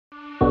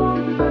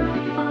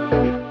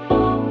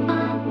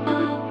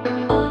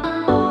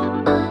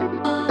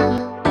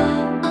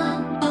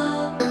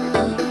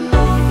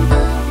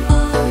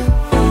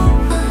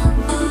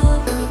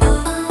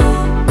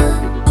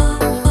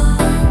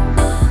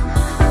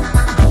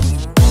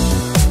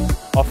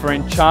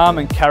offering charm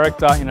and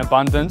character in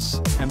abundance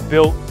and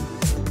built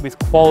with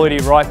quality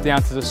right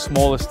down to the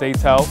smallest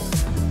detail.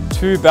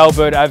 2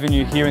 Bellbird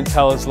Avenue here in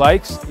Tellers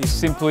Lakes is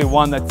simply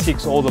one that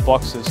ticks all the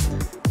boxes.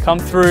 Come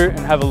through and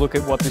have a look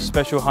at what this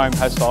special home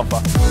has to offer.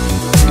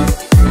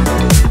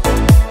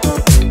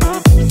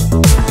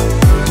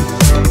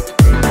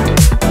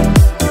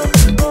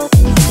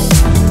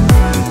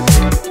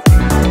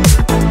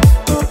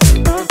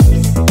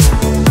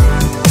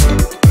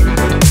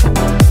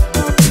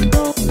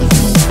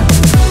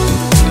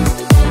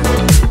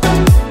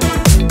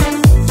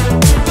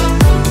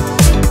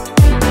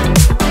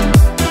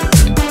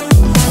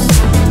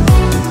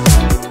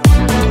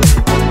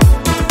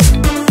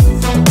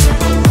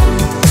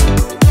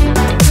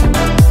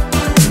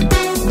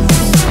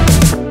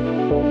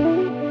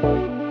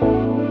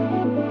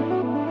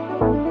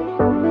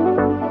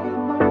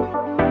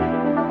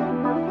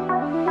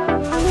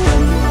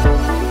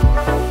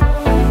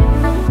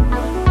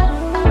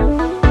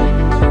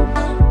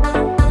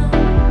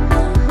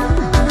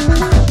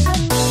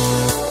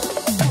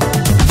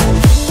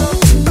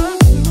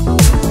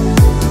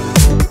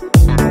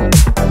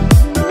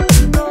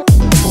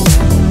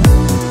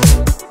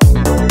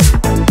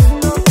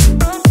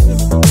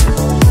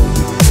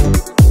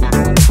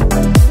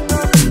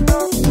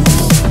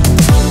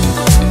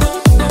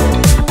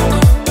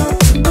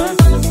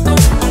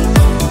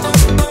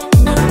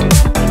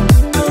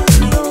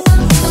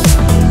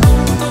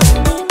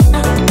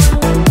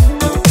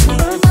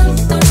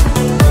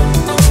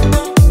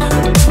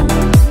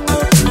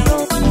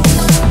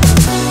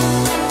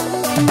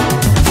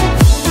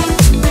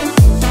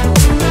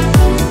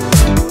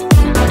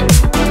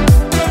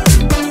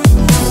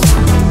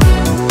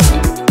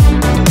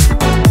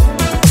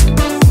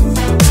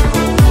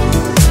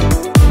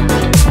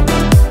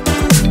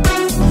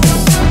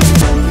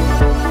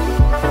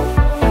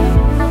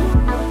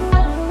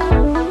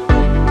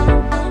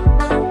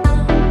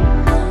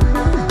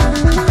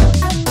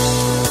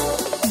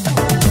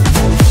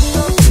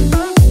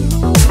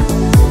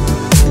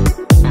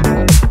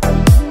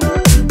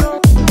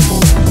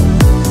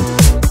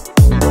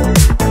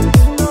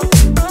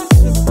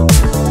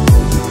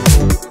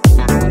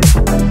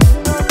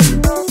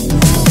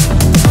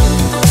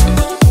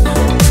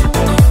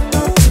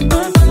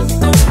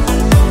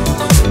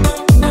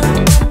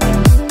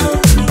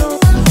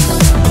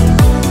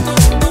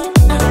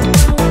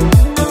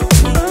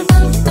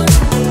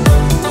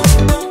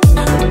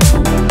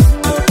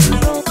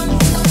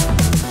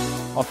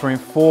 Offering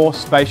 4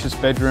 spacious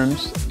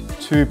bedrooms,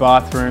 2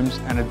 bathrooms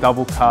and a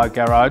double car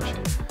garage,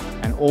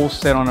 and all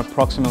set on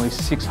approximately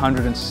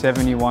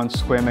 671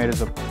 square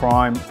metres of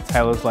prime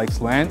Tellers Lakes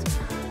land.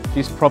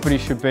 This property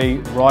should be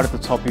right at the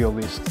top of your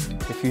list.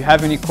 If you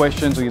have any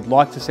questions or you'd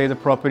like to see the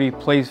property,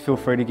 please feel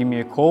free to give me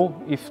a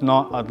call. If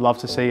not, I'd love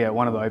to see you at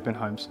one of the open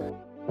homes.